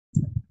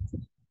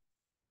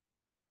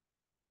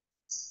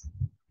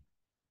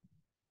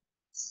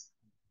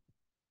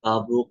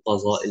Abu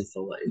Qaza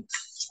al-Fawaid.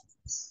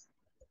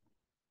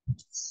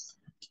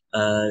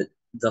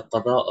 The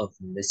qada of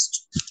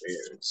missed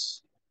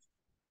prayers.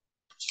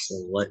 So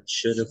what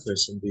should a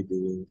person be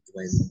doing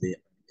when they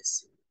are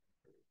missing?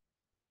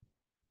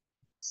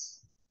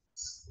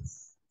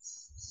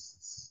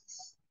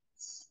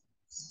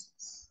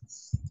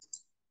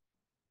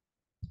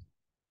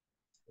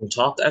 We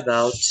talked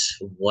about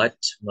what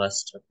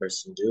must a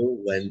person do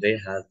when they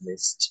have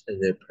missed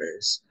their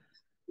prayers.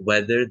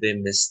 Whether they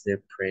miss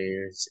their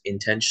prayers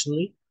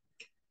intentionally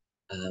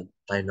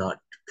by not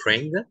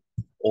praying them,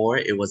 or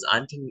it was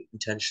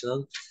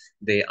unintentional,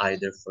 they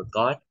either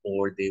forgot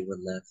or they were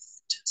left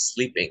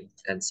sleeping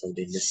and so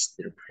they missed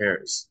their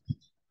prayers.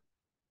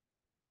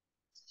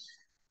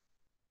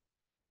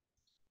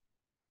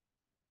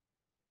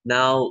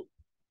 Now,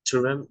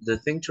 the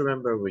thing to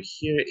remember over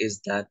here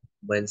is that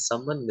when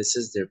someone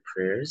misses their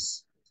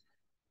prayers,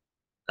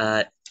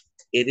 uh,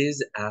 it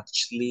is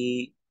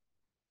actually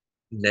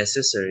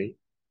necessary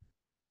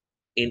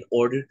in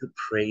order to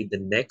pray the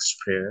next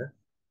prayer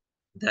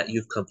that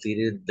you've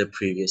completed the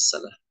previous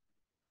salah.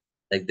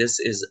 Like this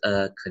is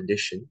a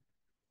condition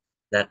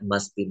that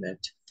must be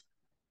met.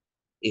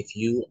 If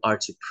you are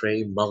to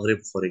pray Maghrib,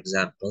 for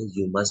example,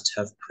 you must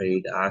have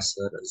prayed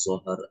Asr,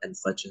 Zohar, and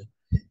Fajr.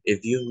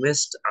 If you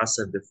missed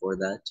Asr before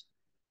that,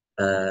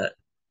 uh,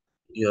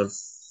 your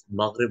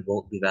Maghrib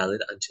won't be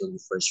valid until you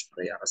first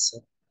pray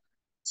Asr.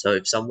 So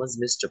if someone's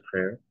missed a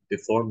prayer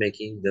before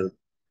making the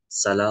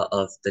Salah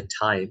of the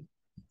time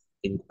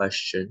in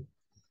question,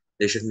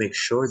 they should make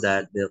sure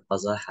that their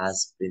Qaza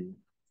has been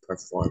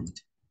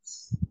performed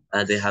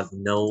and they have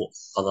no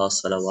Qada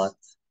Salawat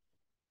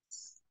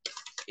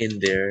in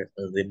their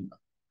Dhimma,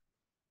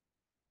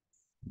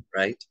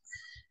 right?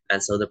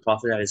 And so the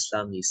Prophet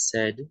ﷺ, he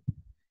said,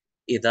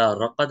 إِذَا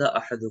رَقَدَ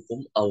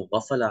أَحَدُكُمْ أَوْ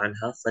غَفَلَ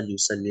عَنْهَا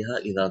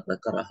فَلْيُسَلِّهَا إِذَا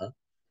ذَكَرَهَا.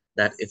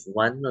 That if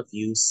one of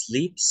you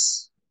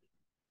sleeps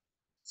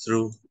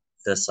through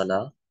the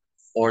Salah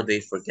or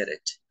they forget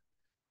it,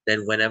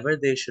 then whenever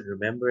they should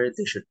remember it,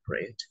 they should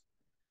pray it,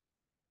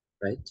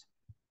 right?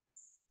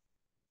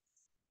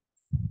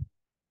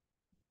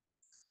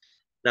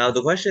 Now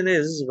the question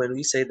is, when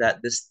we say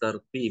that this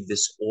tartib,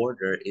 this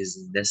order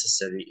is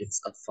necessary,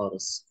 it's a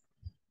farz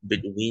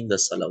between the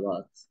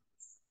salawat.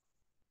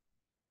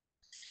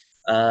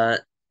 Uh,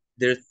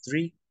 there are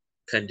three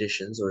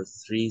conditions or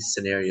three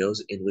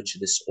scenarios in which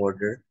this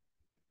order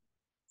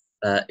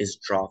is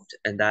dropped,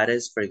 and that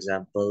is, for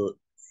example,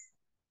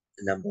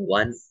 number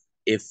one,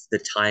 if the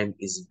time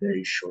is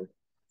very short.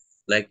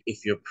 Like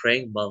if you're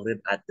praying Maghrib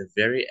at the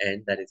very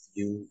end, that if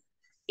you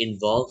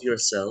involve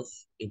yourself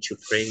into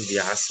praying the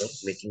Asr,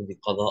 making the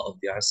Qada of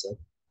the Asr,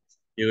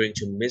 you're going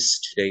to miss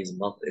today's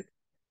Maghrib.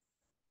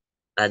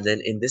 And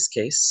then in this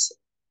case,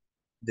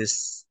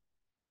 this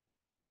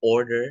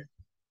order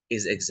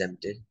is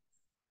exempted,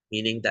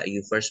 meaning that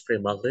you first pray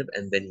Maghrib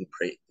and then you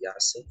pray the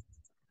Asr.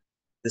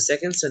 The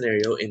second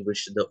scenario in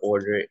which the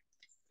order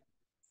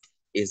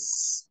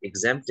is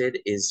exempted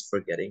is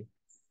forgetting.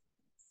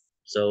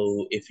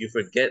 So if you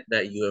forget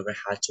that you ever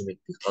had to make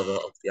the Qada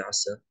of the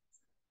Asr,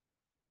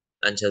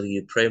 until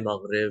you pray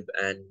Maghrib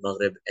and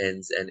Maghrib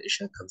ends and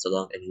Isha comes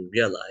along and you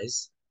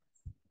realize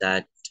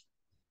that,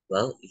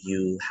 well,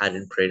 you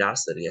hadn't prayed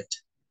Asr yet.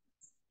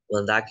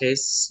 Well, in that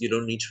case, you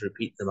don't need to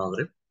repeat the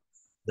Maghrib.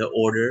 The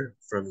order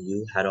from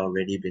you had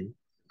already been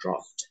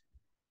dropped.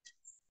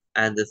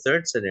 And the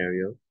third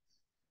scenario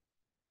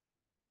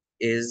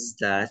is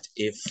that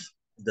if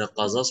the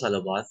Qaza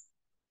Salawat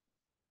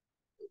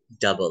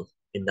double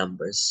in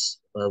numbers,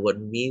 what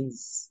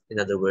means, in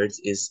other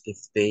words, is if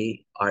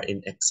they are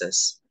in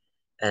excess.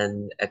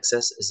 And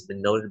excess has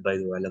been noted by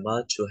the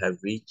ulama to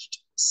have reached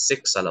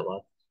 6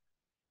 salawat.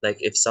 Like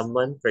if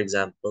someone, for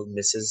example,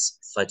 misses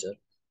Fajr,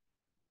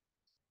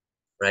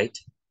 right?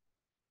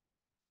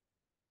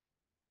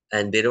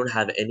 And they don't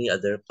have any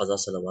other Qaza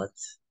Salawat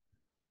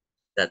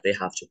that they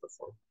have to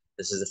perform.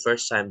 This is the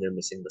first time they're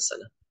missing the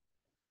Salah.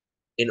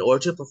 In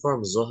order to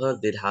perform Zohar,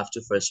 they'd have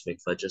to first make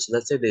Fajr. So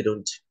let's say they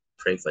don't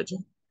pray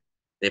Fajr,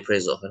 they pray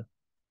Zohar.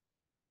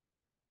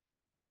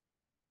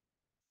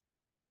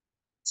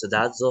 So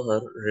that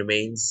Zohar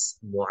remains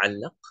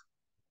mu'allaq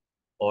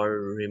or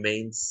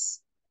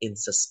remains in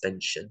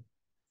suspension.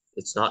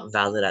 It's not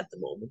valid at the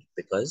moment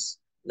because,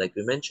 like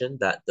we mentioned,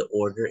 that the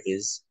order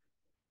is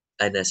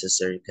a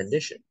necessary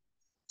condition.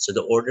 So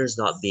the order is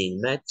not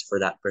being met for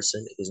that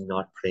person is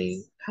not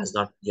praying, has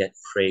not yet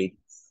prayed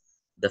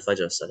the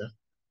Fajr Salah.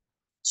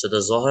 So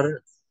the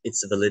Zohar,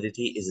 its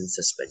validity is in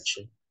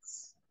suspension.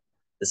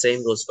 The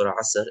same goes for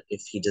Asr.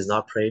 If he does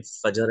not pray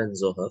Fajr and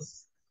Zohar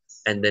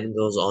and then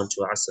goes on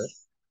to Asr,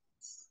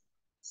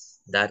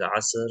 that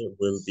Asr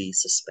will be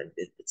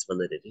suspended, its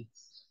validity.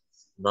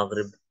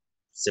 Maghrib,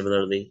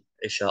 similarly.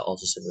 Isha,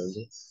 also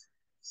similarly.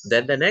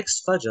 Then the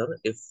next Fajr,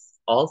 if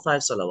all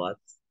 5 salawat,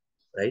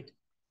 right,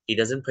 he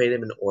doesn't pray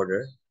them in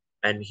order,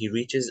 and he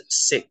reaches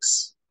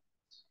 6,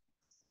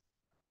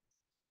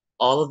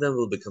 all of them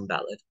will become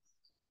valid.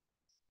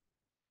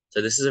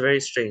 So this is a very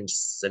strange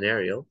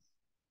scenario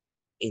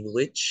in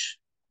which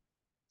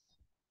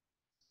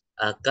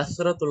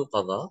Kathratul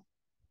qada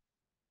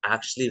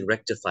actually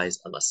rectifies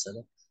a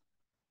masala.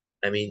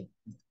 I mean,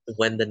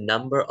 when the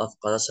number of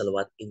qada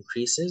salawat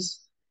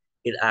increases,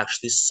 it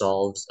actually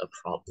solves a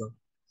problem.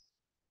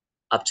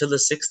 Up till the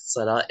sixth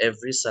salah,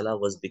 every salah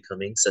was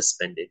becoming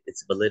suspended.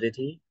 Its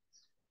validity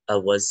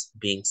was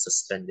being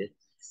suspended.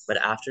 But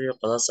after your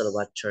qada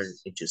salawat turned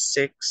into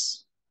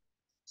six,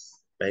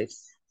 right,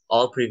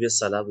 all previous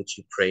salah which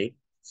you prayed,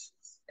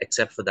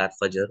 except for that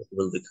fajr,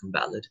 will become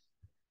valid.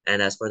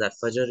 And as for that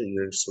fajr,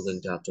 you're still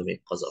going to have to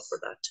make qaza for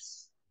that,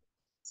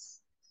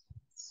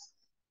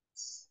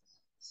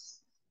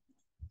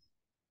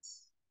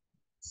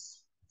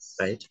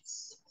 right?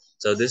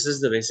 So this is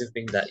the basic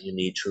thing that you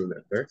need to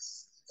remember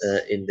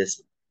in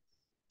this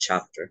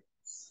chapter.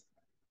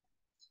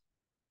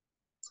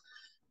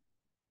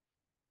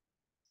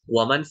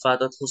 وَمَنْ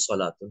فَاتَتْهُ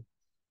صَلَاتٌ,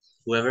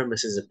 whoever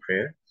misses a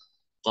prayer,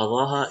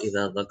 قَضَاهَا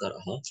إِذَا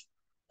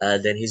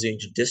ذَكَرَهَا, then he's going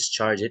to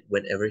discharge it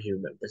whenever he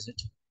remembers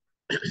it.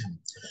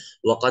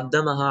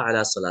 وَقَدَّمَهَا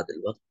عَلَى صَلَاةِ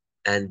الْوَقْتِ,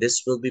 and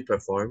this will be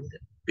performed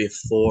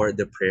before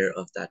the prayer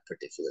of that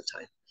particular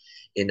time.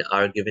 In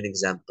our given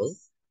example,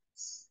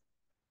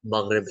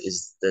 Maghrib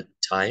is the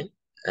time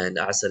and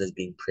Asr is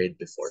being prayed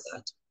before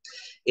that.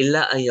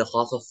 إِلَّا أَن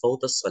يَخَافَ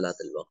فَوْتَ الصَّلَاةِ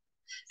الْوَقْتِ,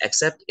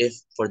 except if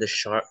for the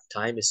short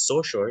time is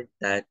so short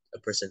that a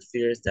person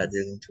fears that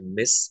they're going to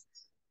miss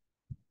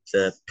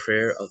the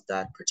prayer of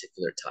that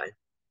particular time.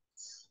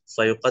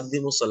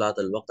 فَيُقَدِّمُ صَلَاةَ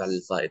الْوَقْتِ عَلَى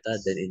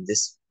الْفَائِتَةِ, then in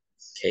this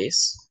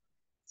case,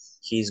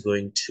 he's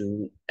going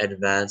to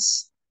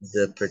advance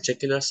the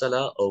particular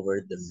salah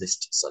over the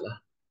missed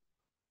salah.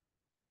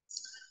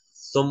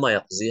 ثُمَّ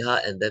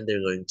يَقْضِيهَا, and then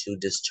they're going to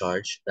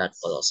discharge that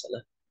qada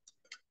salah.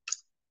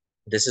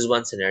 This is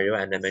one scenario,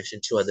 and I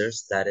mentioned two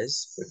others, that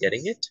is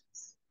forgetting it,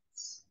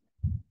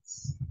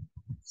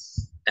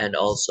 and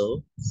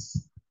also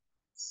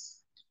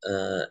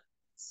uh,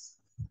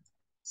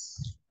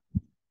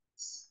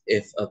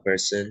 if a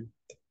person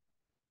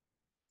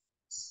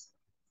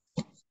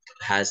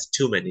has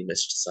too many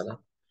missed salah.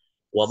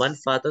 وَمَنْ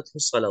فَاتَتْهُ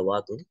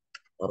صَلَوَاتٌ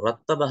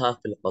رَتَّبَهَا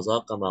فِي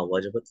الْقَضَاءِ كَمَا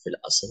وَجَبَتْ فِي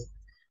الْأَصْلِ,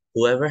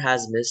 whoever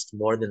has missed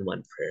more than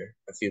one prayer,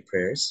 a few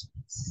prayers,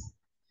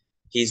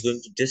 he's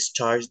going to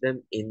discharge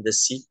them in the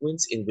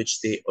sequence in which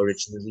they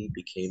originally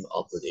became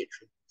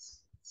obligatory.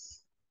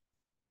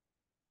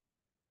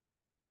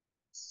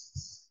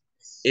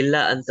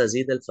 إِلَّا أَن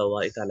تَزِيدَ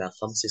الْفَوَائِدَ عَلَى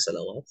خَمْسِ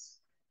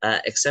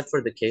صَلَوَاتٍ, except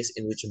for the case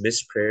in which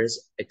missed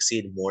prayers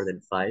exceed more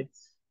than five,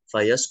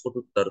 فَيَسْقُطُ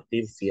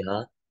التَّرْتِيبُ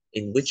فِيهَا,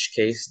 in which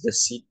case the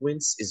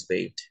sequence is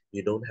waived.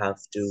 You don't have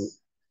to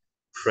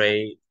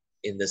pray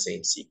in the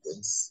same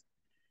sequence.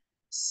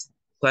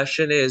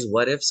 Question is,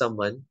 what if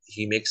someone,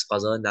 he makes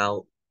qaza,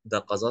 now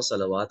the qaza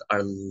salawat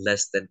are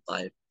less than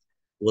five?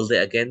 Will they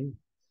again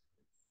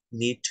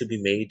need to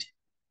be made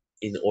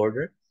in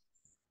order?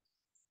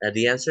 And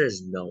the answer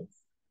is no.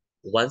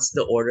 Once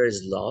the order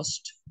is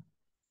lost,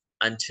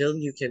 until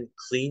you can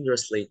clean your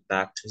slate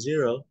back to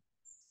zero,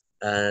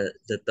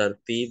 the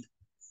tartib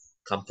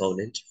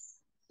component,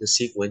 the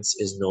sequence,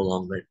 is no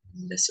longer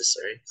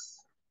necessary.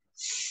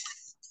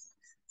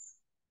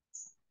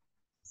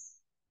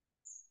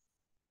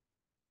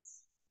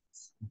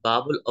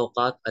 Babul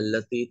awqat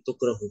allati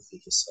tukrahu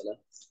fihi salah,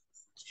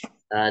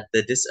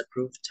 the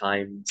disapproved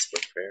times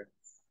for prayer.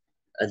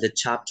 The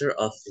chapter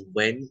of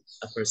when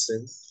a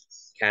person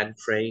can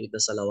pray the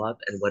salawat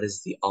and what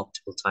is the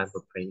optimal time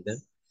for praying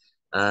them.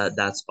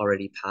 That's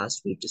already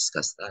passed. We've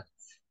discussed that.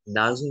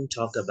 Now we're going to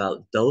talk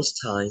about those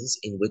times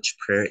in which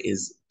prayer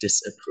is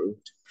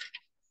disapproved.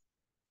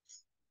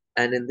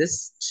 And in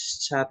this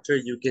chapter,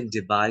 you can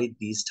divide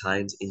these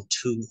times in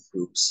two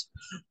groups.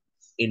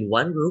 In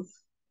one group,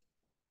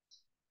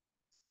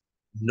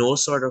 no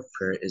sort of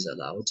prayer is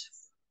allowed.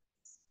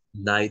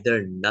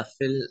 Neither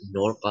nafil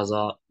nor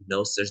qaza,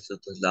 no sajdatul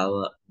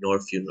tilawa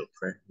nor funeral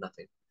prayer,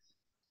 nothing.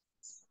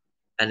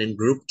 And in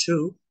group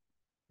two,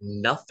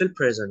 nafil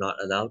prayers are not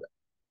allowed.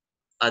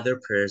 Other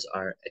prayers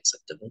are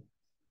acceptable.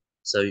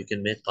 So you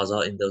can make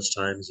qaza in those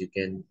times, you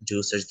can do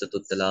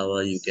sajdatul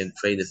tilawa, you can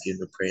pray the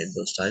funeral prayer in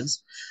those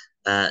times.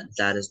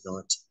 That is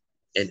not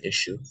an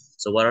issue.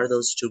 So what are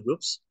those two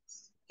groups?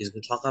 He's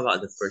going to talk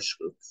about the first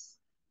group.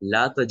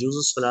 لا تجوز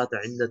الصلاة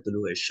عند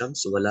طلوع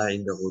الشمس ولا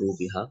عند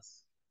غروبها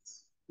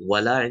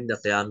ولا عند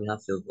قيامها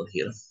في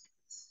الظهيرة.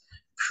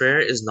 Prayer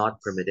is not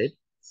permitted,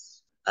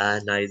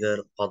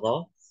 neither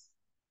qada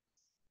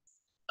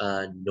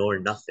nor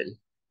nafil.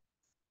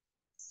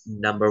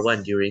 Number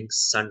one, during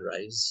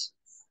sunrise.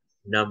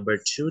 Number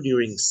two,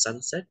 during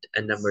sunset.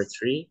 And number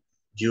three,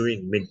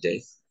 during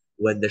midday,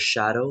 when the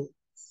shadow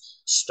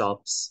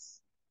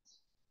stops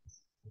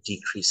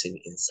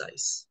decreasing in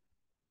size.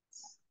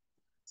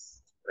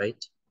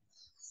 Right?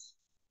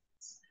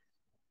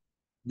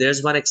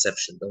 There's one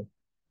exception though.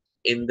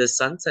 In the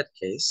sunset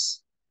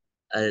case,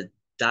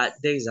 that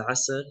day's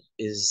Asr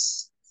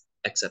is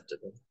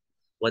acceptable.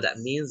 What that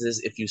means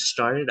is if you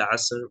started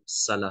Asr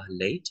Salah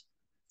late,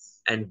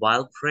 and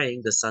while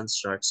praying the sun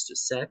starts to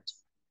set,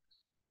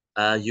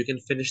 you can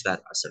finish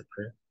that Asr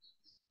prayer.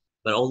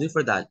 But only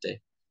for that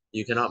day.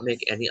 You cannot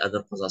make any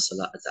other Qaza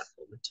Salah at that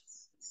moment.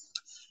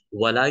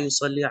 وَلَا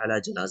يُصَلِّي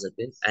عَلَى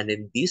جَنَازَةٍ. And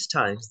in these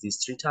times, these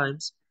three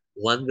times,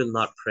 one will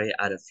not pray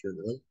at a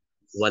funeral.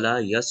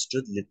 وَلَا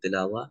يَسْجُدْ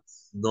لِلتِّلَاوَةِ.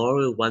 Nor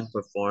will one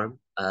perform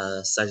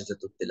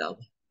sajdatul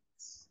tilawah.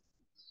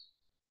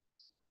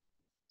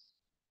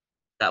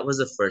 That was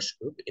the first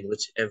group in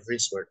which every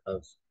sort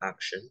of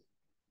action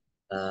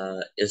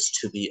is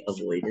to be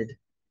avoided.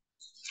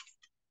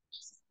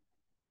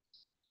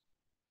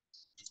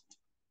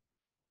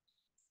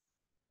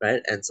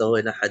 Right? And so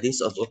in a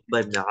hadith of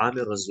Uqba ibn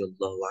Amir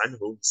radiallahu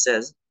anhu,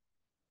 says,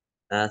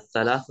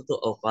 ثلاثة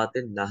أوقات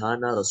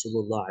نهانا رسول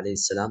الله عليه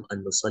السلام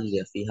أن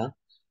نصلي فيها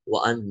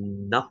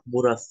وأن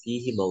نقبر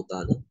فيه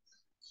موتانا.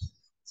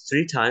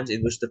 Three times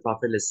in which the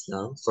Prophet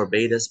Islam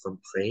forbade us from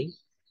praying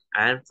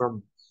and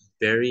from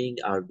burying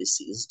our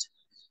deceased.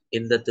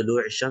 In the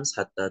tulu' shams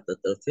hatta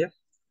tatarfi',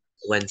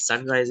 when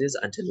sun rises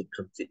until it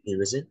completely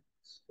risen,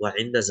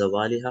 وعند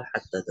زوالها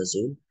حتى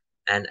تزول,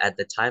 and at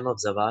the time of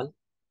zawal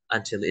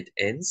until it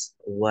ends,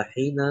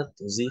 وحين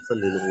تزيف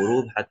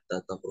للغروب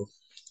حتى تغرب,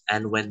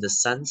 and when the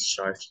sun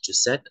starts to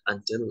set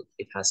until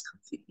it has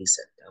completely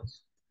set down.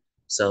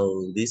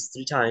 So these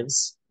three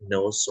times,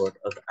 no sort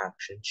of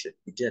action should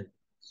begin.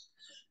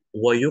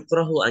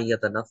 ويكره أن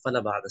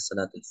يتنفل بعد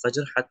صلاة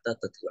الفجر حتى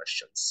تطلع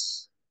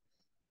الشمس.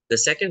 The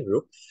second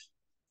group,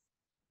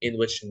 in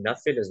which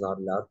nafil is not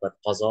allowed, but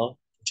qaza,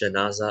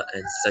 janaza,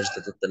 and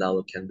sajdatul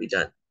tilawah can be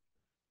done.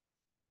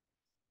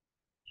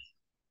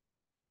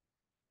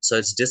 So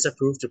it's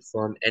disapproved to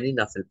perform any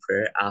nafil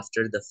prayer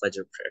after the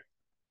fajr prayer.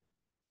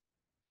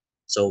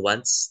 So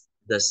once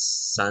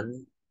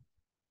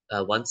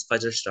once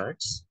fajr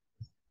starts,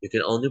 you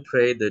can only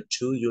pray the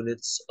 2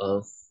 units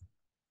of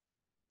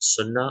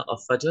sunnah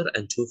of fajr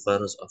and 2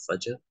 farz of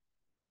fajr.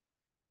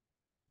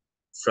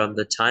 From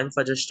the time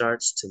fajr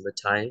starts to the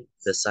time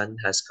the sun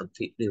has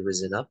completely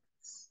risen up,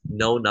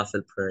 no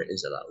nafil prayer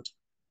is allowed.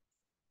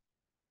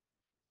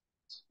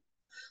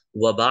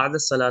 وَبَعْدَ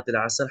صَلَاةِ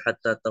الْعَصْرِ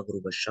حَتَّى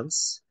تَغْرُبَ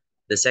الشَّمْسِ.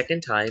 The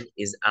second time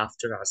is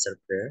after Asr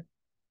prayer.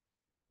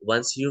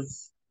 Once you've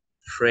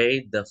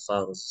prayed the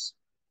farz,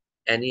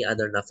 any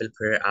other nafil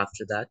prayer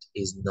after that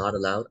is not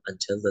allowed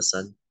until the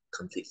sun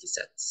completely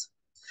sets.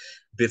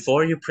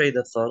 Before you pray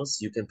the farz,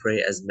 you can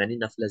pray as many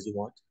nafil as you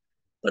want.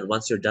 But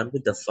once you're done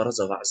with the farz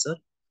of Asr,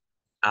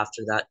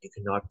 after that you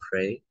cannot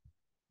pray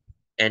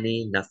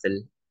any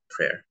nafil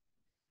prayer.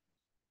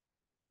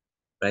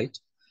 Right?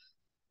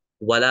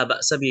 وَلَا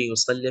بَأْسَ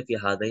بِيُصَلِّ فِي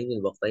هَذَيْنِ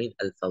الْوَقْتَيْنِ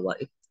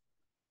الْفَوَائِدِ.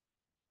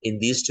 In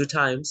these two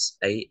times,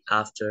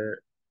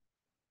 after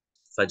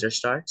Fajr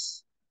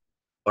starts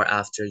or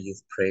after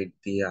you've prayed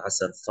the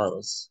Asr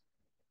Farz,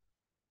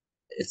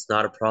 it's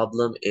not a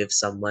problem if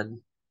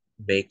someone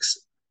makes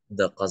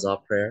the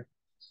Qaza prayer,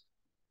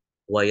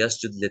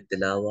 وَيَسْجُدْ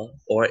لِلتِّلَاوَةِ,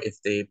 or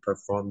if they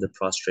perform the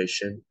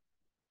prostration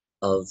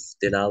of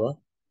Tilawa,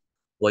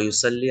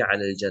 وَيُصَلِّي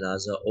عَلَى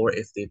الْجَنَازَةِ, or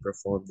if they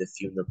perform the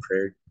funeral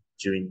prayer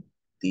during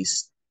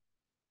these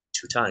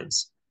two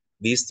times.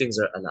 These things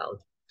are allowed.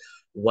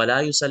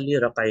 وَلَا يُصَلِّي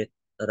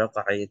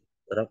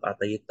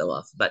رَكْعَتَيِ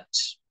الطَّوَافِ. But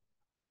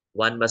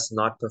one must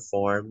not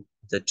perform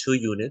the 2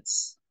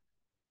 units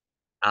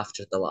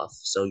after tawaf.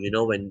 So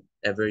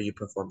whenever you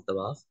perform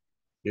tawaf,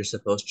 you're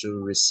supposed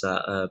to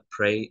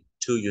pray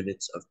 2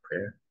 units of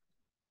prayer.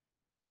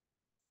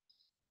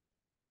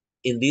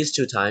 In these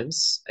 2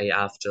 times,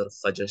 after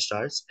Fajr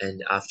starts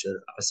and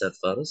after Asr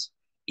Farz,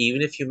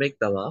 even if you make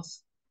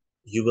tawaf,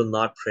 you will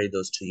not pray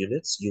those 2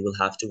 units. You will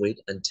have to wait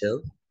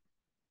until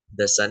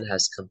the sun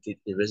has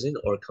completely risen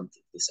or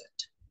completely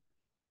set.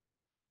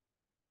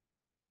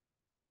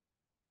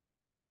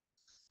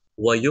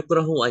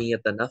 ويكره أن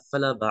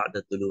يتنفل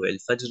بعد طلوع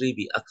الفجر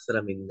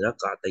بأكثر من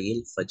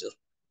ركعتي الفجر.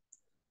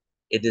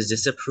 It is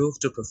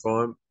disapproved to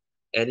perform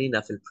any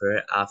nafil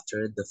prayer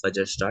after the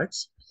fajr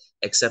starts,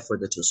 except for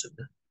the 2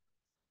 sunnah.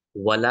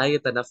 ولا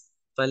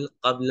يتنفل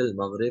قبل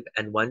المغرب,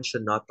 and one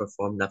should not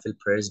perform nafil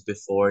prayers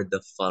before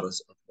the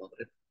farz of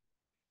maghrib.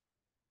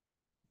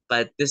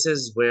 But this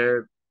is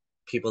where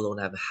people don't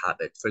have a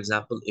habit. For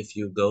example, if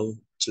you go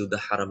to the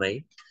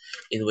Haramain,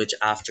 in which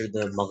after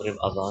the maghrib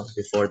adhan,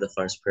 before the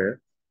first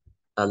prayer,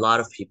 a lot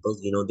of people,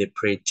 they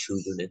pray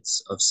 2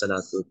 units of uh,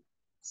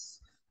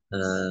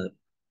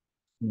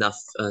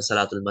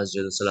 Salatul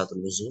Masjid, Salatul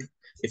Wuzu.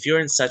 If you're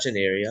in such an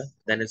area,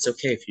 then it's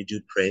okay if you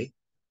do pray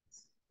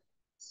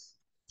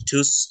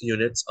 2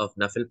 units of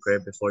Nafil prayer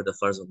before the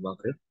Farz of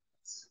Maghrib.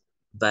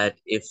 But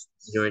if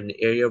you're in an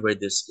area where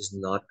this is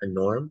not a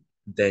norm,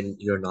 then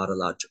you're not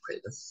allowed to pray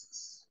them.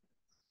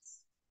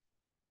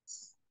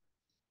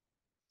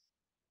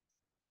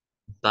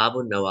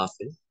 Babu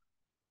Nawafil,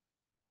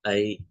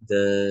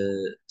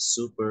 the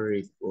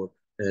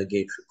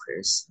supererogatory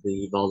prayers,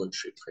 the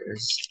voluntary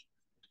prayers.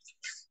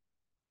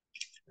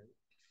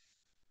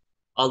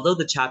 Although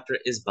the chapter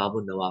is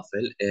Babu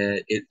Nawafil,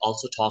 it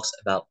also talks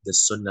about the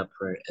Sunnah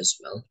prayer as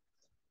well.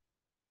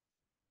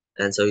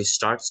 And so he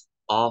starts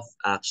off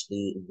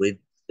actually with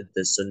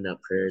the Sunnah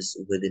prayers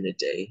within a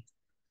day.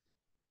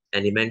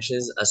 And he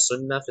mentions a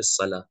Sunnah fi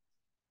Salah.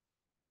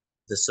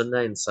 The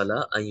Sunnah in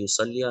Salah, أن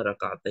يصلي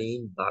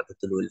ركعتين بعد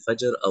طلوع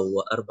الفجر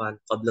أو أربعا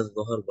قبل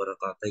الظهر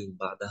وركعتين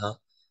بعدها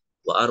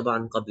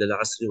وأربعا قبل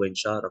العصر وإن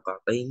شاء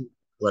ركعتين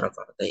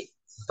وركعتين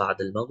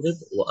بعد المغرب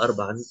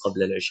وأربعا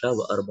قبل العشاء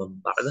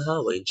وأربعا بعدها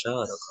وإن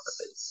شاء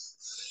ركعتين.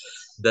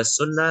 The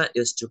sunnah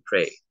is to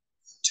pray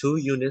 2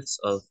 units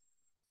of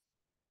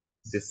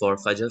before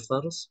Fajr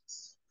Farz,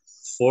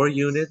 4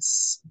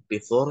 units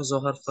before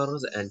Zohar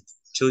Farz, and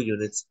 2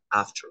 units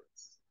after.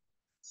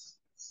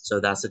 So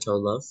that's a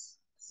total of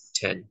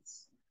 10.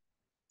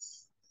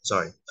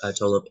 Sorry, a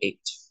total of 8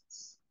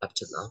 up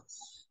to now.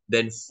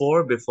 Then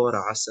 4 before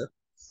Asr,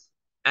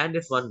 and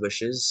if one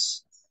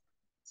wishes,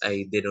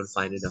 they don't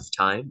find enough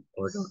time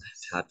or don't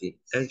have the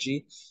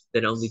energy,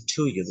 then only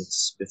 2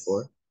 units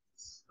before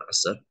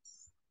Asr,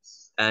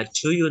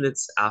 2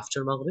 units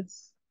after Maghrib,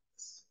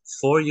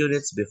 4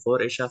 units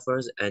before Isha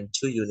Farz, and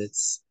 2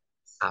 units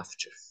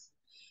after.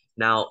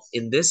 Now,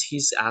 in this,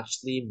 he's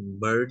actually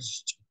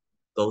merged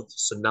both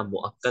Sunnah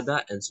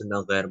Mu'akkada and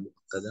Sunnah Ghair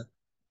Mu'akkada.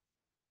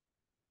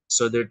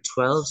 So there are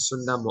 12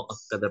 Sunnah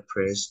Mu'akkada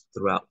prayers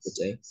throughout the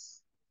day,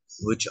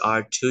 which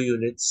are 2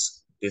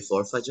 units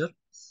before Fajr,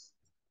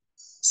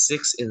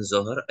 6 in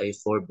Zohar,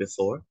 4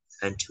 before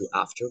and 2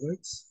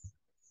 afterwards.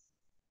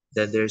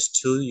 Then there's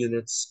 2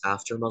 units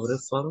after Maghrib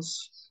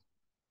Farz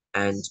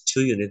and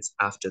 2 units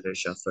after the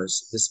Isha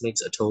Farz. This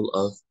makes a total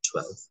of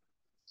 12.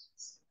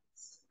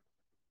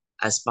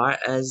 As far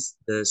as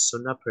the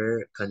Sunnah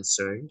prayer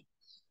concerned,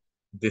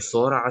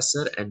 before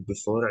Asr and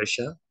before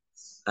Isha,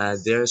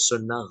 there is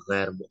Sunnah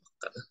Ghair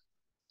Mu'akkada.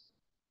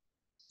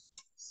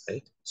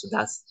 Right? So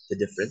that's the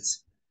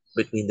difference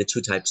between the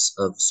two types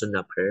of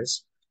Sunnah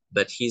prayers,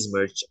 but he's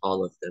merged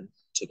all of them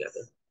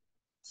together.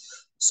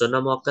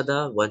 Sunnah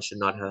Muakkada, one should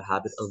not have a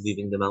habit of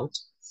leaving them out.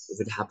 If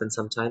it happens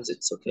sometimes,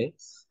 it's okay.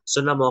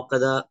 Sunnah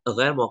Muakkada,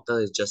 Ghair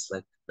Muakkada is just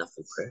like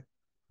Nafil prayer.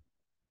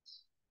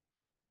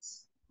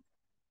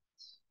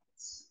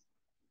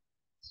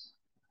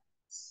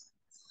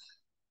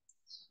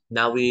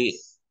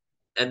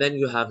 And then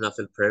you have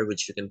Nafil prayer,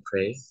 which you can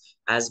pray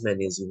as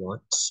many as you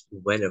want,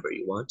 whenever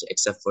you want,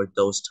 except for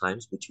those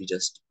times which we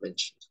just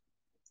mentioned.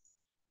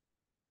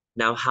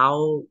 Now,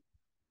 how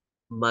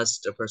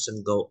must a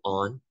person go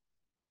on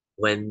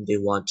when they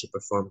want to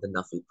perform the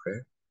Nafil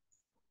prayer?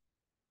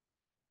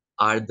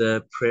 Are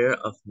the prayer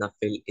of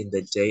Nafil in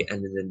the day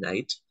and in the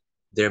night,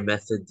 their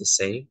method the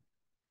same?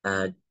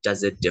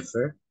 Does it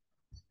differ?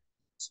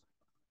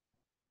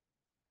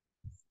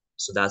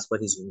 So that's what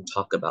he's going to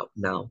talk about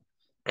now.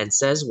 And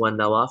says,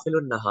 وَالنَّوَافِلُ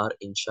النَّهَارِ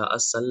إِنْ شَاءَ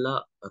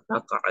صَلَّى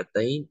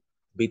رَكَعَتَيْنِ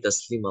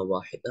بِتَسْلِيمَ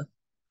وَاحِدَةٍ.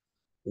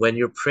 When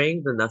you're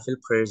praying the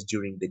Nafil prayers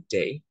during the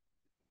day,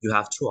 you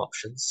have two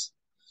options.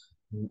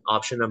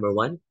 Option number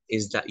one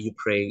is that you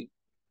pray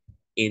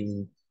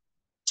in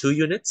 2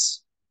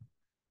 units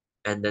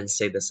and then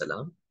say the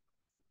salam.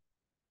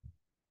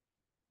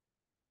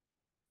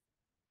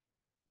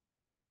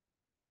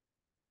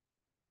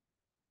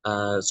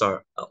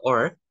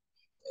 Or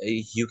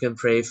you can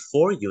pray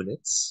 4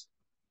 units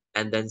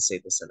and then say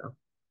the salam.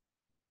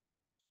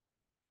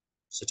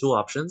 So two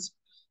options,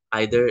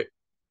 either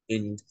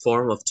in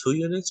form of 2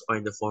 units or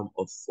in the form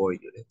of 4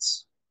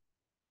 units,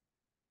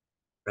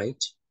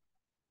 right?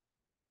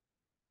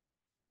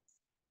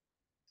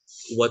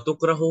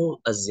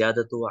 وَتُكْرَهُ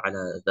الزِّيَادَةُ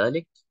عَلَى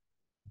ذَلِكَ.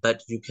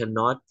 But you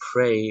cannot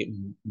pray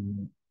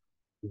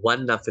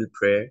one nafil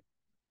prayer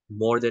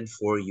more than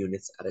 4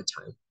 units at a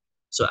time.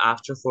 So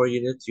after 4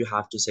 units, you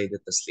have to say the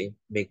taslim,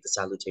 make the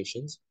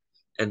salutations,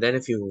 and then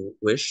if you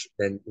wish,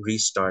 then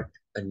start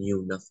a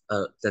new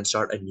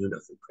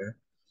nafil prayer.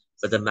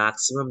 But the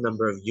maximum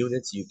number of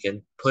units you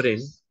can put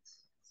in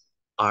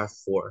are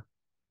 4,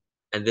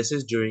 and this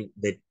is during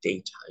the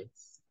daytime.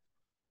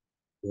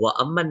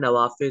 وَأَمَّا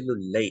النَّوَافِلُ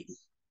اللَّيْلِ.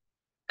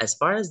 As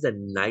far as the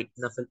night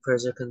nafil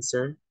prayers are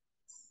concerned,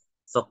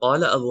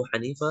 فقال أبو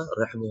حنيفة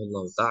رحمه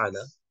الله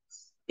تعالى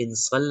إن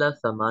صلى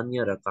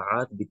 8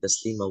 ركعات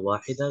بتسليمة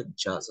واحدة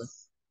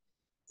جاز.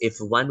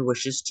 If one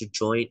wishes to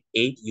join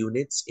 8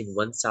 units in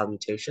one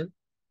salutation,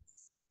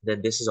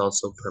 then this is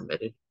also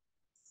permitted.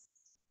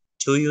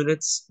 2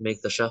 units,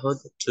 make the shahud.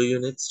 2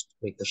 units,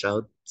 make the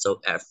shahud.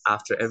 So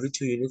after every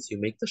 2 units, you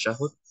make the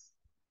shahud.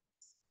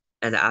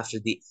 And after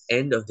the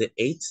end of the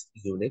 8th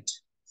unit,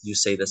 you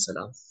say the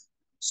salam.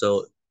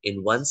 So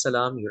in one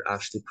salam, you're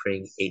actually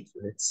praying 8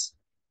 units.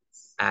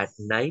 At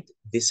night,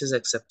 this is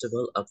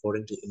acceptable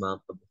according to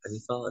Imam Abu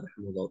Hanifa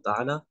rahimahullah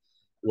ta'ala.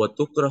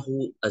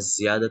 وَتُكْرَهُ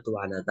الزِّيَادَةُ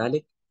عَلَى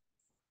ذَلِكَ.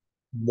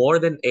 More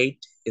than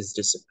 8 is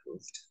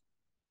disapproved.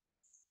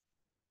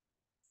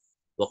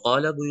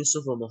 وقال أبو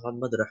يوسف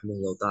ومحمد رحمه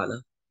الله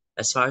تعالى.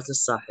 As far as the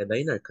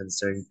Sahibain are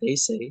concerned, they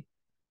say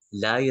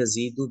لا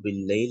يزيد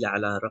بالليل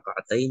على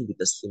ركعتين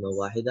بتسليمة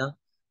واحدة.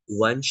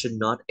 One should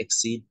not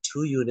exceed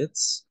 2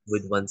 units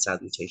with one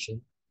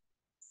salutation.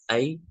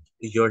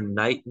 Your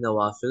night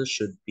nawafil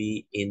should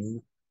be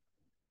in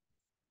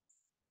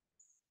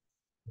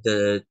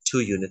the 2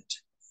 unit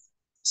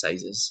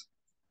sizes,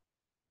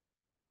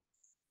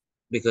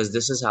 because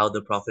this is how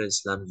the Prophet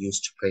Islam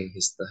used to pray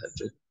his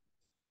tahajjud,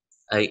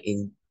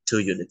 in 2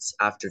 units.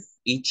 After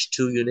each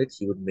 2 unit,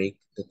 he would make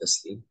the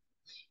taslim.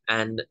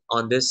 And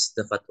on this,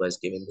 the fatwa is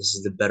given. This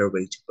is the better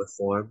way to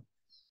perform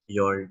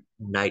your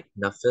night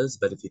nafils,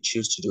 but if you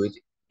choose to do it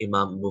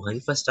Imam Abu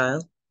Hanifa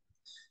style,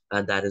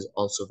 that is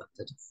also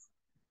valid.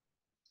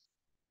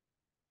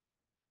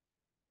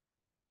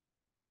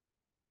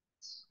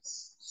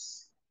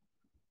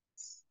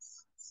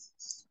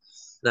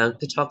 Now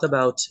to talk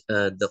about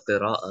the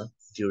qira'ah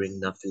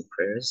during nafil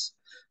prayers.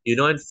 You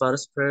know, in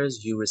first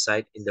prayers you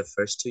recite in the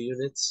first two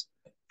units,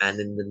 and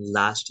in the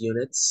last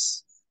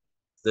units,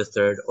 the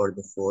third or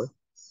the fourth,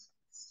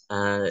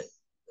 uh,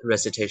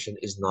 recitation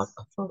is not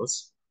a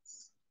farz.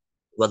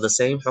 Well, the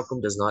same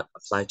hukum does not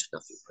apply to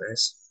nafil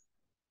prayers.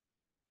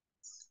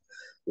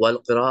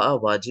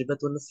 والقراءة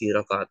واجبة في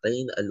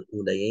ركعتين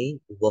الأوليين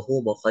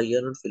وهو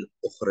مخير في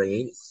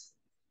الأخرين.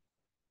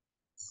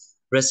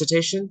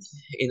 Recitation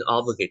in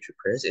obligatory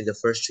prayers in the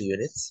first two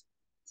units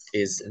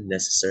is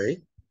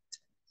necessary.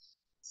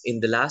 In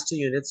the last two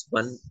units,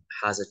 one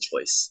has a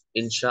choice.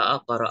 In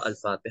sha'a qara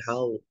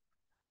al-Fatiha,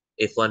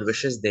 if one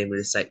wishes, they may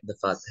recite the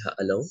Fatiha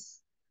alone.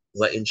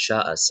 Wa in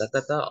sha'a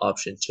sakata,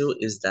 option two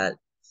is that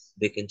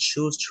they can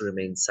choose to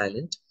remain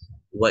silent.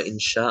 Wa in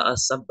sha'a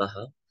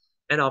sabbaha,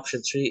 and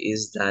option three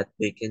is that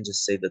they can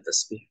just say the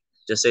tasbih.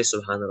 Just say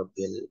Subhana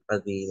Rabbiyal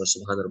Azim or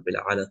Subhana Rabbil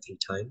Ala 3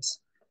 times.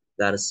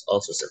 That is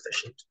also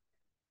sufficient.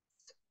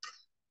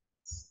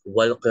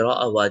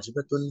 والقراءة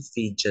واجبة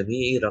في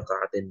جميع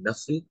ركعات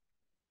النفل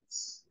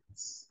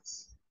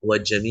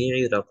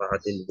وجميع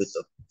ركعات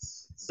الوتر.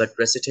 But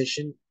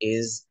recitation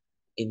is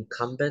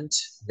incumbent,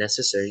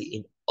 necessary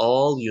in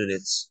all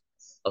units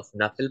of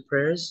nafil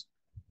prayers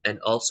and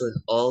also in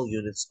all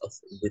units of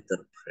witr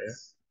prayer.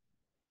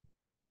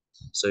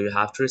 So you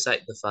have to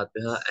recite the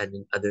Fatiha and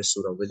in other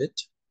surah with it.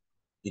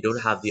 You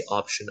don't have the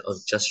option of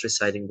just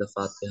reciting the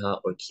Fatiha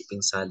or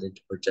keeping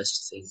silent or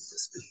just saying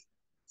tasbih.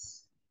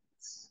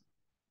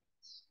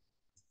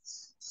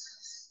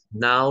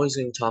 Now he's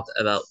going to talk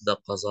about the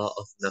qaza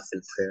of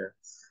nafil prayer.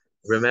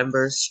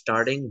 Remember,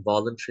 starting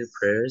voluntary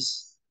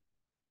prayers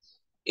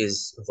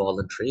is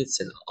voluntary, it's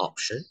an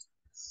option.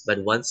 But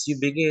once you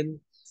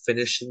begin,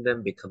 finishing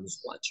them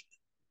becomes wajib.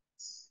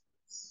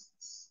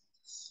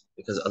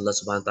 Because Allah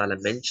subhanahu wa ta'ala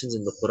mentions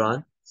in the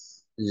Quran,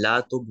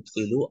 La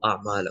tubtilu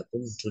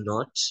a'malakum, do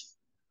not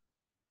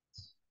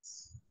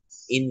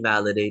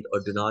invalidate or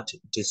do not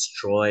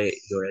destroy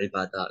your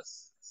ibadah.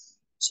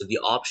 So the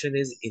option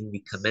is in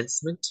the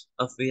commencement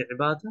of the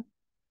ibadah,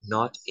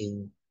 not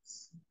in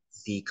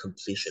the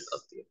completion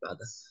of the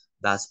ibadah.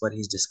 That's what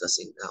he's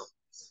discussing now.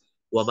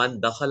 وَمَنْ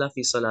دَخَلَ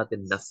فِي صَلَاةِ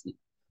النَّفْلِ,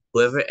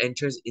 whoever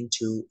enters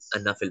into a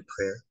nafil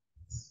prayer,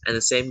 and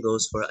the same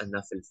goes for a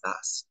nafil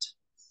fast.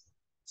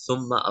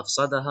 ثُمَّ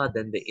أَفْصَدَهَا,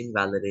 then they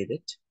invalidate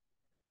it.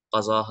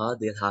 قَضَاهَا,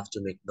 they'll have to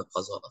make the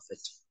qaza of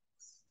it.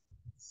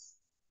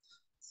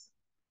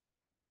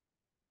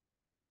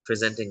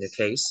 Presenting a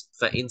case,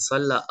 فَإِنْ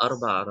صَلَّى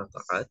أَرْبَعَ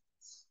رَكَعَاتٍ,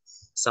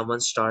 someone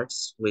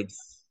starts with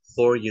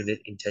 4-unit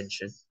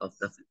intention of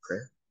nafil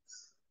prayer.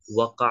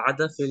 وَقَعَدَ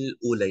فِي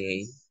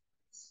الْأُولَيَيْنِ,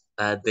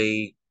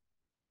 they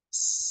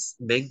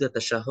make the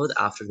tashahhud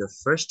after the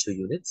first 2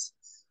 units.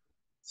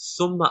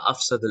 ثُمَّ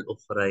أَفْسَدَ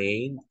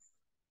الْأُخْرَيَيْنِ,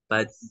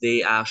 but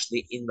they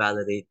actually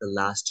invalidate the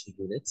last 2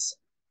 units.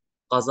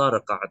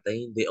 قَضَى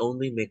رَكَعَتَيْنِ, they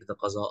only make the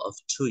qaza of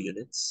 2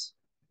 units.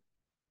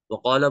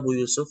 وقال أبو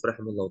يوسف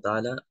رحمه الله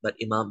تعالى, but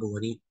Imam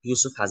Abu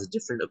Yusuf has a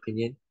different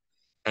opinion,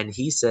 and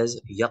he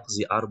says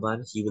يقضي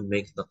أربعا, he will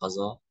make the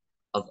qaza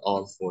of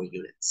all 4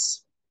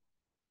 units.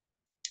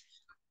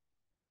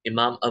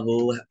 Imam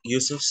Abu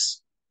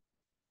Yusuf's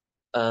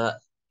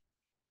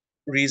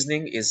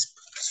reasoning is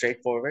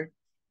straightforward.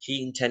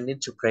 He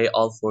intended to pray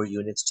all 4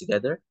 units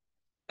together,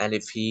 and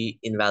if he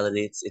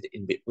invalidates it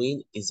in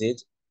between, is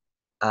it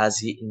as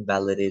he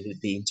invalidated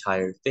the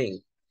entire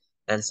thing?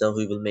 And so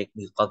he will make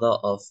the qada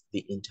of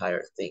the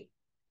entire thing.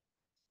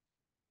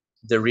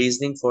 The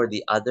reasoning for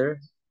the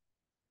other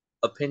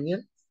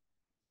opinion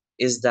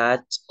is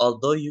that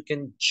although you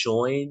can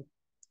join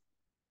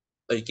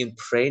or you can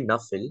pray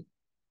nafil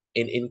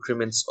in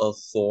increments of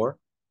 4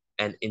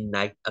 and in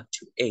night up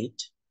to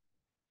 8,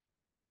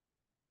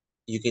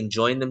 you can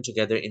join them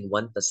together in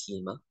one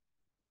taslima,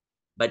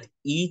 but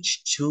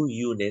each 2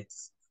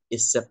 units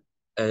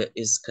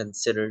is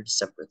considered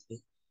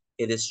separately.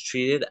 It is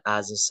treated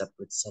as a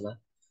separate salah.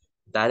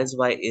 That is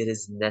why it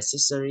is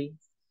necessary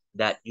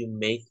that you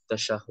make the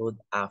tashahhud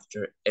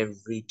after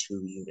every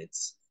 2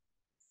 units.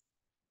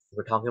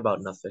 We're talking about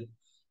nafil,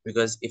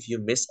 because if you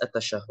miss a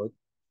tashahhud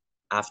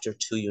after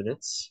 2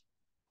 units,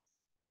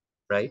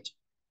 right,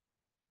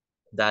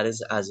 that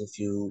is as if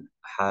you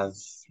have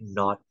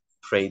not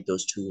prayed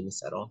those 2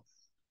 units at all.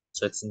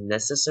 So it's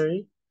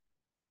necessary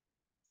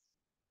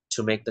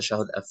to make the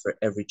tashahhud for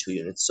every 2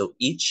 units. So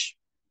each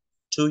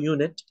 2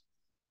 unit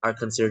are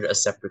considered a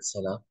separate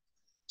salah.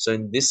 So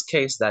in this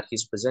case that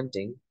he's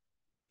presenting,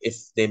 if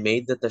they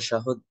made the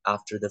tashahhud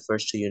after the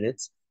first 2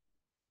 units,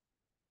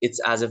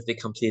 it's as if they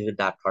completed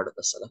that part of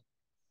the salah.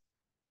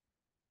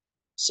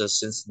 So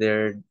since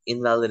they're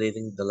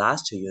invalidating the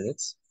last 2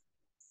 units,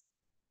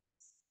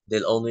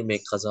 they'll only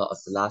make qaza of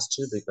the last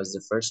 2 because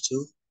the first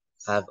 2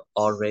 have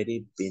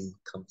already been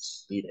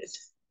completed.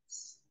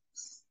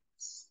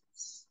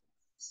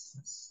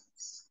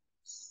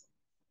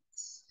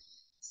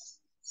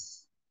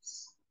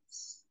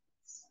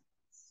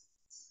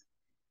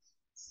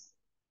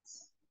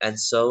 And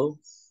so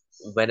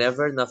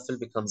whenever nafil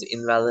becomes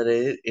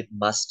invalidated, it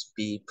must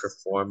be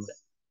performed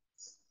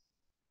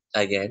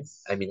again.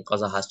 I mean,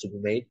 qaza has to be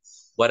made,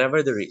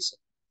 whatever the reason.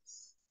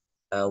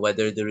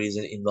 Whether the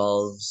reason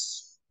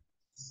involves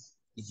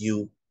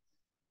you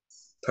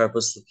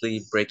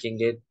purposely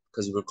breaking it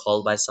because you were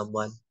called by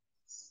someone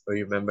or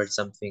you remembered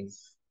something,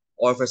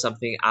 or for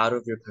something out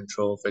of your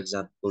control, for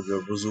example,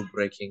 your wuzu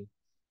breaking,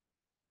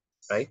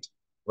 right?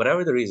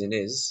 Whatever the reason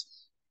is,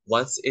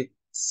 once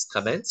it's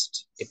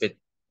commenced, if it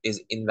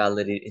is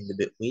invalidated in the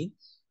between,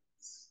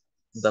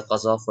 the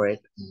qaza for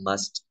it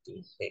must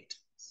be made.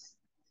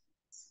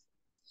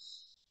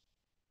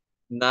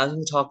 Now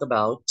we talk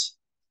about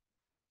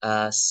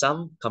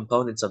some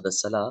components of the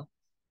salah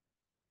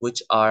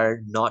which are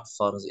not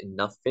farz in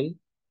nafil,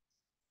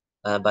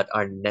 but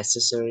are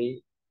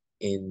necessary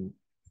in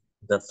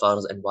the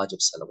farz and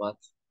wajib salawat.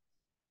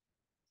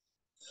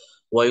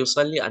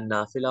 ويصلي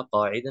النافلة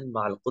قاعدا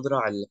مع القدرة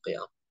على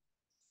القيام.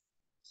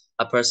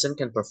 A person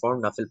can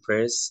perform nafil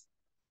prayers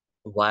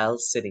while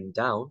sitting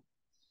down,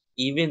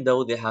 even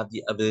though they have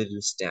the ability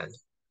to stand.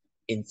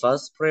 In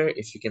first prayer,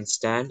 if you can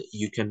stand,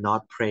 you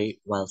cannot pray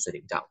while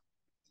sitting down.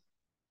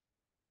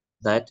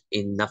 But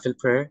in nafil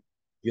prayer,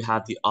 you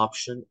have the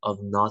option of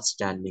not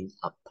standing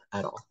up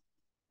at all.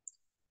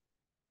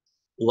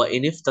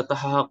 وإن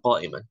افتتحها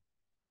قائما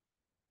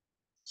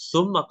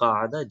ثم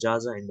قعد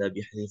جاز عند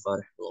أبي حنيفة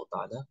رحمه الله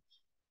تعالى.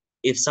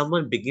 If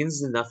someone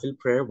begins the nafil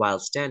prayer while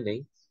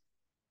standing,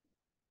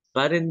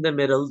 but in the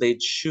middle they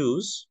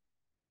choose,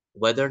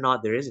 whether or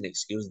not there is an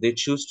excuse, they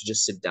choose to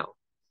just sit down.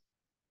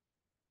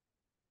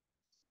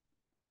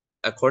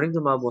 According to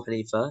Abu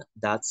Hanifa,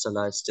 that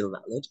salah is still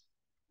valid,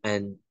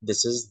 and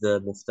this is the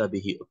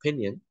Muftabihi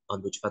opinion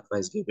on which fatwa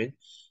is given.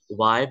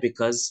 Why?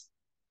 Because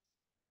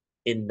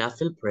in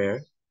nafil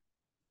prayer,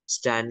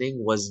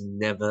 standing was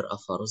never a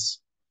farz.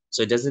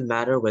 So it doesn't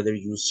matter whether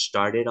you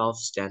started off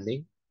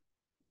standing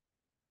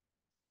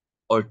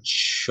or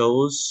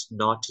chose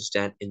not to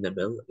stand in the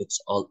middle,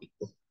 it's all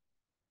equal.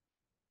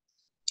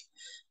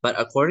 But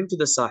according to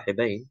the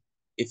Sahibain,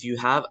 if you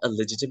have a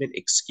legitimate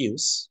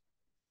excuse,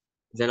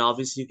 then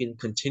obviously you can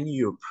continue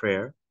your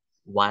prayer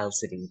while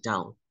sitting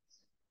down.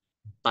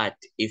 But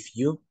if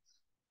you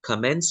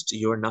commenced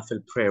your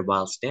nafil prayer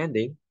while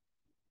standing,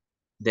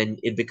 then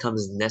it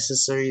becomes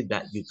necessary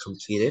that you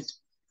complete it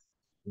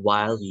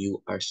while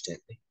you are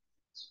standing.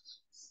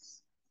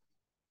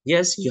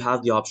 Yes, you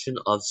have the option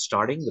of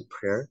starting the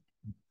prayer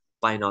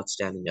by not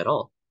standing at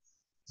all.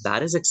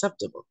 That is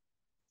acceptable.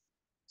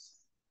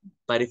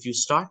 But if you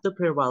start the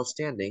prayer while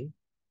standing,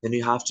 then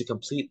you have to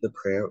complete the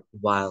prayer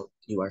while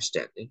you are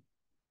standing.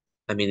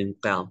 I mean in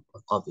qiyam,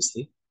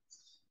 obviously.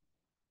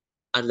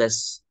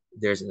 Unless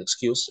there's an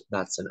excuse,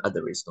 that's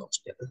another reason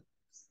altogether.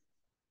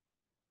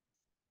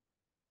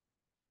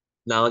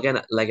 Now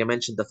again, like I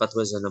mentioned, the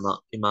fatwa is an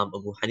Imam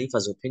Abu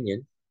Hanifa's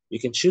opinion. You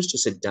can choose to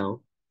sit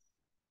down,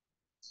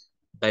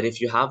 but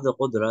if you have the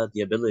qudra,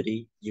 the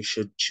ability, you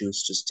should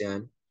choose to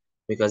stand.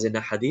 Because in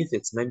a hadith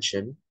it's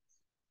mentioned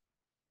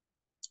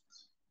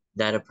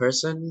that a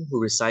person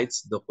who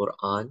recites the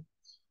Quran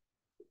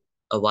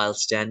while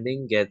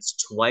standing gets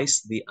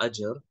twice the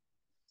ajr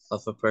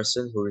of a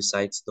person who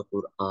recites the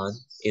Quran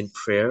in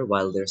prayer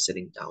while they're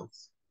sitting down.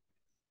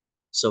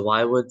 So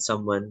why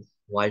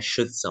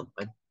should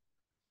someone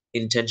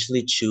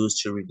intentionally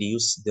choose to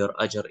reduce their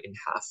ajr in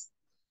half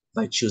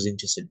by choosing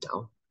to sit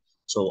down?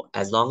 So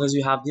as long as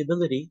you have the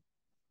ability,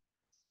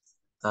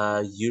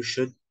 you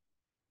should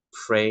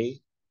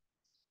pray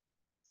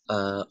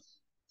uh,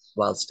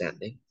 while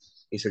standing.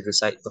 You should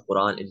recite the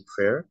Quran in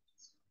prayer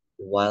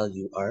while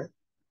you are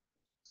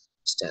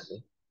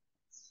standing.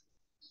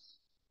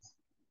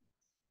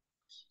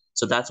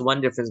 So that's one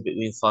difference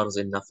between farz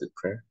and nafil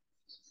prayer.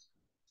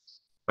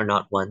 Or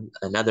not one,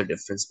 another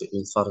difference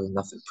between farz and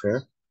nafil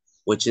prayer,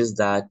 which is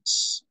that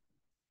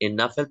in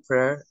nafil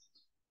prayer,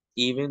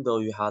 even though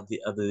you have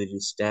the ability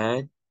to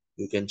stand,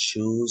 you can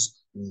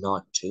choose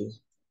not to.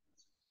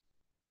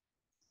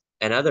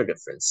 Another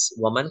difference,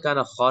 وَمَنْ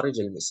كَانَ خَارِجَ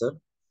الْمِصْرِ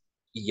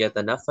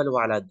يَتَنَفَّلُ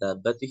عَلَى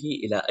دَابَّتِهِ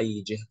إِلَى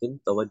أَيِّ جِهْةٍ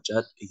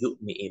تَوَجَّهَتْ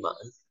يُؤْمِ إِمَاءً.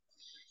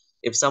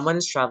 If someone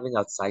is traveling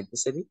outside the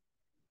city,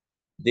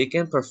 they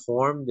can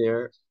perform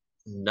their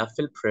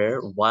nafil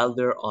prayer while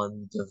they're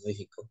on the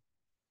vehicle.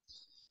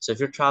 So if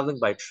you're traveling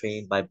by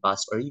train, by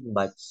bus, or even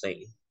by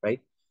plane,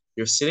 right?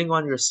 You're sitting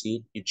on your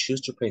seat, you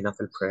choose to pray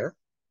nafil prayer,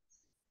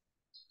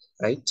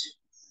 right?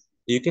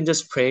 You can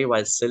just pray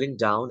while sitting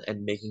down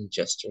and making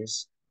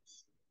gestures.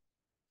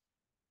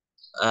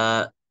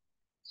 Uh,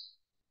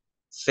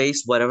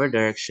 face whatever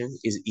direction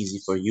is easy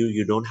for you.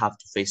 You don't have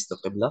to face the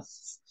qibla.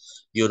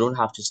 You don't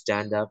have to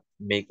stand up,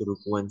 make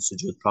ruku and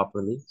sujood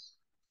properly.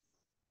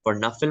 For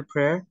nafil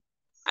prayer,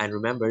 and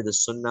remember the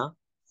sunnah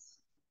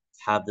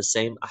have the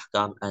same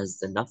ahkam as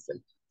the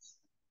nafil,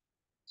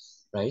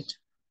 right?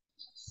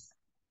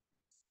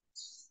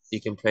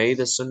 You can pray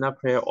the sunnah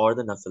prayer or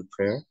the nafil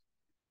prayer.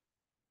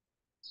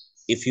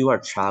 If you are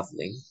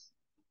traveling,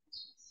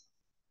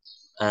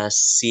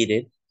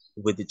 seated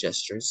with the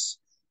gestures,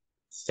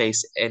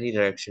 face any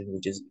direction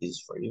which is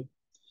easy for you.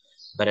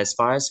 But as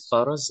far as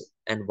farz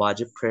and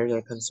wajib prayers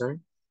are concerned,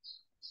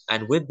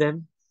 and with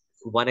them,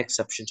 one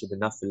exception to the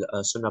nafil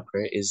sunnah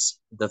prayer is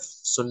the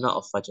sunnah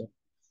of fajr,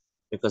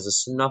 because the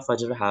sunnah of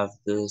fajr have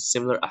the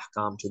similar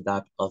ahkam to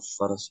that of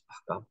farz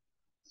ahkam.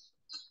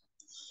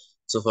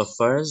 So for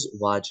farz,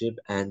 wajib,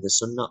 and the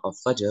sunnah of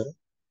fajr,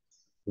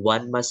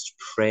 one must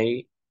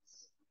pray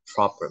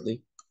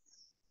properly.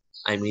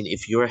 I mean,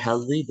 if you're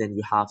healthy, then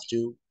you have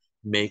to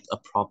make a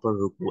proper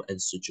ruku and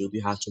sujood.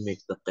 You have to make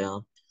the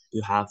qiyam.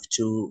 You have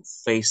to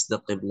face the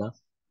qibla.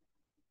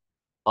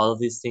 All of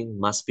these things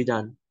must be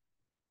done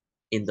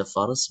in the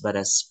farz, but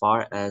as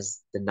far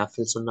as the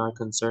nafil sunnah are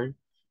concerned,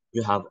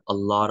 you have a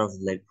lot of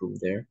leg room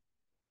there.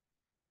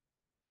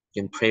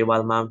 You can pray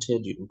while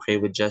mounted, you can pray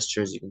with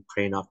gestures, you can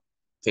pray not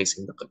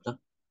facing the qibla.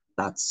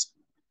 That's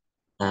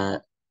uh,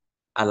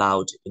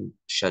 allowed in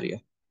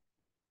Sharia.